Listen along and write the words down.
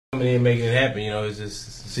coming in and making it happen. It's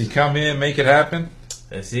just So you come in, make it happen.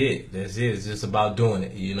 that's it. That's it. It's just about doing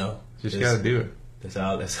it. Just got to do it. That's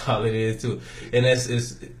all it is too. And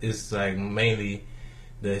it's like mainly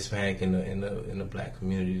the Hispanic and the black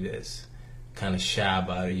community that's kind of shy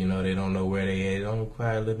about it. They don't know where they at. They don't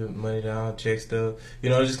require a little bit of money down, check stuff.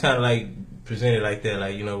 Just kind of like presented like that.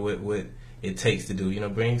 Like what it takes to do.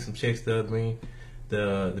 Bring some check stuff. Bring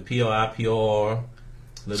the POI, POR.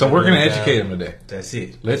 So we're going to educate them today. That's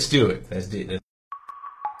it. Let's do it. That's it.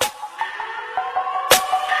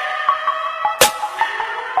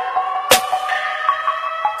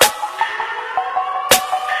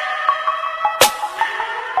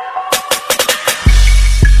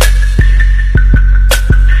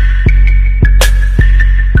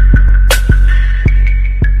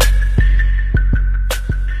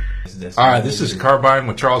 All right, this is Carbine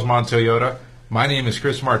with Charles Mon Toyota. My name is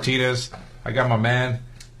Chris Martinez. I got my man,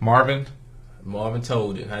 Marvin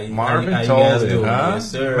Tolden. How you guys doing? Huh?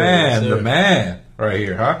 Yes, sir. Man, yes, sir. the man right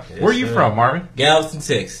here, huh? Yes, Where are you sir. from, Marvin? Galveston,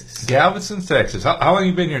 Texas. Galveston, Texas. How long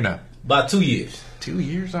you been here now? About 2 years. 2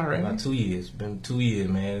 years already? About 2 years. Been 2 years,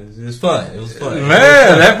 man. It was fun. It was fun. Man,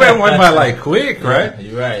 that went by like quick, right?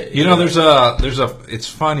 You're right. It's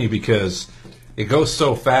funny because it goes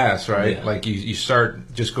so fast, right? Yeah. Like you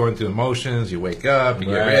start just going through emotions, you wake up, you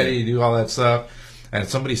get Right. ready, you do all that stuff. And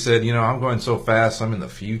somebody said, I'm going so fast, I'm in the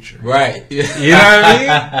future. Right. You know what I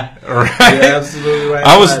mean? Right? You're absolutely right.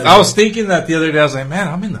 I was thinking that the other day. I was like, man,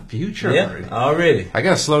 I'm in the future already. I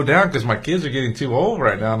got to slow down because my kids are getting too old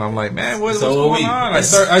right now. And I'm like, man, what's So going on? I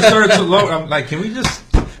started to low. I'm like, can we just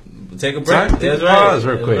Take a break. take a pause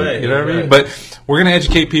real quick? Right. You know what I mean? But we're going to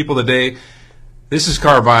educate people today. This is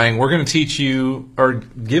car buying. We're going to teach you or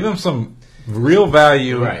give them some real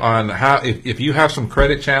value Right. on how if you have some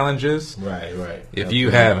credit challenges, Right. if you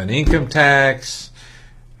have an income tax,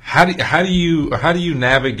 how do you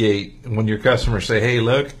navigate when your customers say, "Hey,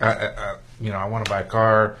 look, I want to buy a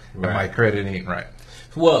car, but Right. my credit ain't right."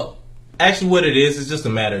 Well, actually, what it is just a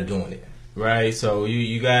matter of doing it, right? So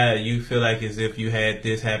you feel like as if you had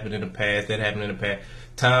this happen in the past, that happened in the past.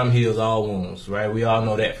 Time heals all wounds, right? We all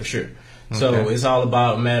know that for sure. So Okay. it's all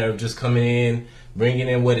about a matter of just coming in, bringing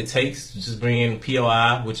in what it takes. Just bring in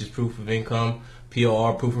POI, which is proof of income,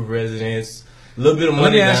 POR, proof of residence, a little bit of money.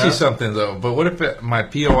 Let me ask down. you something though. But what if my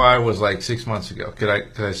POI was like 6 months ago? Could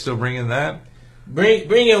I still bring in that? Bring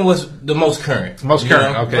in what's the most current. Most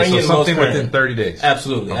current. Okay, Bring so in something most current. within 30 days.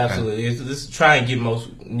 Absolutely, Okay. absolutely. Let's try and get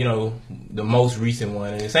the most recent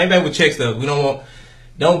one. And the same thing with check stuff. We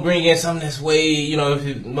don't bring in something that's way,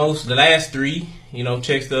 the last three,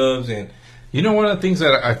 check stubs and. One of the things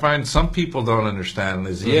that I find some people don't understand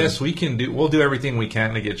is yes, we'll do everything we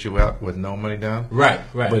can to get you out with no money down. Right.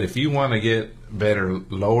 But if you want to get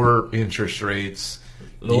lower interest rates,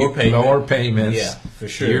 Lower payments, yeah, for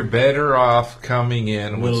sure. you're better off coming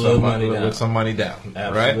in With a with little some money down. with some money down,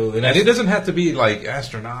 Absolutely. right? And it doesn't have to be like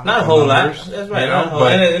astronomical. Not a whole numbers, lot. That's right.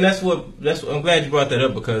 But And that's what I'm glad you brought that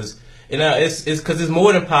up because it's because it's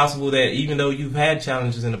more than possible that even though you've had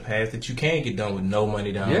challenges in the past that you can get done with no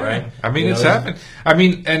money down, yeah, right? I mean, it's happened. I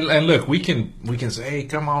mean, and look, we can say, hey,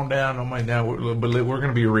 come on down, no money down, but we're going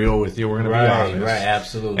to be real with you. We're going to be honest, Right,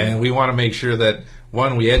 absolutely. and we want to make sure that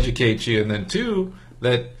one, we educate you, and then two,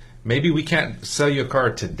 that maybe we can't sell you a car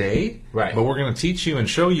today, Right. But we're going to teach you and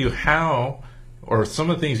show you how, or some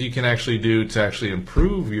of the things you can actually do to actually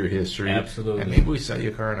improve your history. Absolutely. And maybe we sell you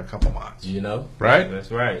a car in a couple months. Right? That's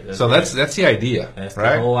right. That's the idea. That's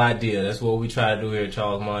right? the whole idea. That's what we try to do here at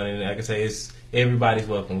Charles Mon. And like I say, it's everybody's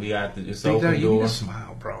welcome. We got it's Big open Dog, you door. need to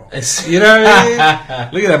smile, bro. You know what I mean?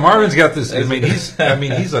 Look at that. Marvin's got this.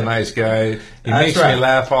 He's a nice guy. He makes me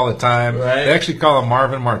laugh all the time. Right. They actually call him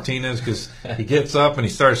Marvin Martinez because he gets up and he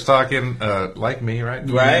starts talking like me, right?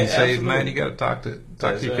 Right, You say, absolutely. man, you got to talk to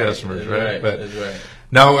your right. customers, That's right? But That's right.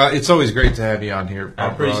 no, it's always great to have you on here. I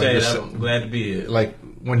bro. appreciate it. Just, I'm glad to be here. like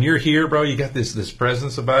when you're here, bro, you got this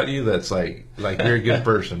presence about you that's like you're a good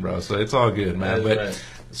person, bro. So it's all good, man. That's But right.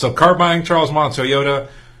 so car buying, Charles Mon Toyota,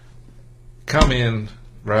 come in,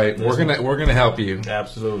 right? Yes, We're gonna help you.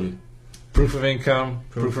 Absolutely. Proof of income,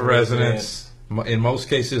 proof of residence. In most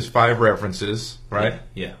cases, 5 references, right?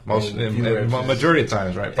 Yeah. Most, And a few references. majority of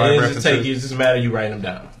times, right? 5 And references. it's just a matter of you writing them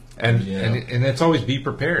down. And it's always be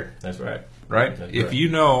prepared. That's right. Right? That's If right. you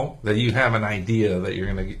know that you have an idea that you're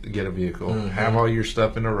going to get a vehicle, Mm-hmm. have all your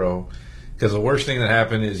stuff in a row. Because the worst thing that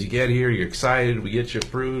happened is you get here, you're excited, we get you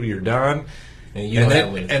approved, you're done. And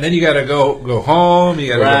then you got to go home, you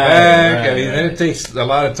got to go back. I mean, then it takes a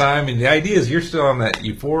lot of time. And the idea is you're still on that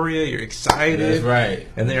euphoria, you're excited. That's right.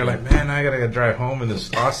 And then you're like, man, I got to drive home in this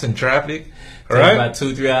Austin traffic. Right? About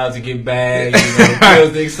 2-3 hours to get back.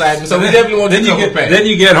 Feels the excitement. So we definitely want to then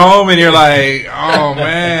you get home and you're like, oh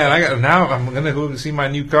man, now I'm gonna go see my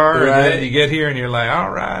new car. Right. And then you get here and you're like, all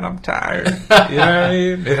right, I'm tired. You know what I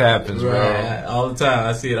mean? It happens, right. All the time.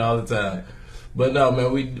 I see it all the time. But no,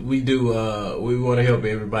 man, we do. We want to help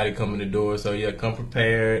everybody come in the door. So yeah, come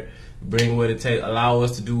prepared. Bring what it takes. Allow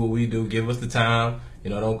us to do what we do. Give us the time.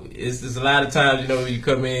 It's a lot of times, when you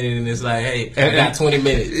come in and it's like, hey, I got 20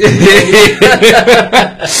 minutes.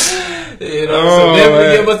 So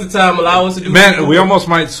definitely give us the time. Allow us to do. Man, we almost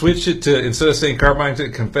might switch it to, instead of saying car buying, to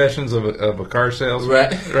confessions of a car salesman.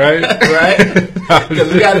 Right.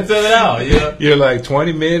 Because we got to fill it out. You're like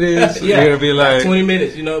 20 minutes. You're gonna be like 20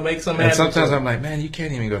 minutes. Make something happen. And sometimes I'm like, man, you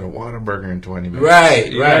can't even go to Whataburger in 20 minutes.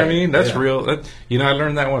 Right. You know what I mean? That's real. I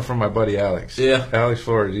learned that one from my buddy Alex. Yeah. Alex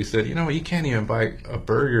Flores. He said, you can't even buy a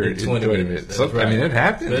burger in 20 minutes. So, right. I mean, it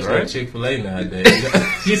happens, that's right? Like Chick-fil-A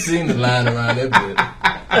nowadays. You seen the line around that bit.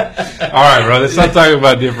 All right, bro. Let's not talk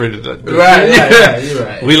about different. Right. You're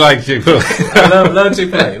right. We like Chick-fil-A. I love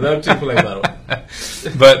Chick-fil-A. Love Chick-fil-A, by the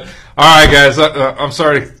way. But all right, guys. I'm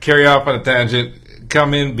sorry to carry off on a tangent.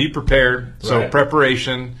 Come in, be prepared. So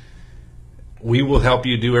preparation. We will help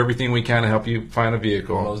you do everything we can to help you find a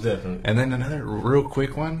vehicle. Most definitely. And then another real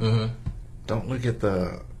quick one. Mm-hmm. Don't look at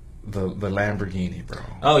the Lamborghini, bro.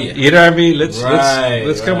 Oh yeah. You know what I mean? Let's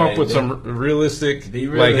come up with some realistic,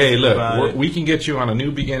 like, hey, look, we can get you on a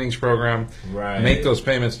new beginnings program. Right. Make those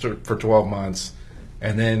payments for 12 months,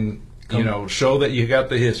 and then show that you got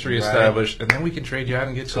the history established, and then we can trade you out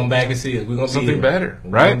and get come back and see us. We're gonna something be better,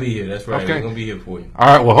 right? We're gonna be here. That's right. Okay. We're gonna be here for you.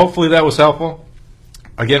 All right. Well, hopefully that was helpful.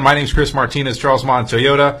 Again, my name's Chris Martinez, Charles Mon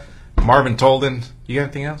Toyota, Marvin Tolden. You got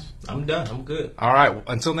anything else? I'm done. I'm good. All right.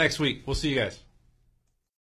 Until next week, we'll see you guys.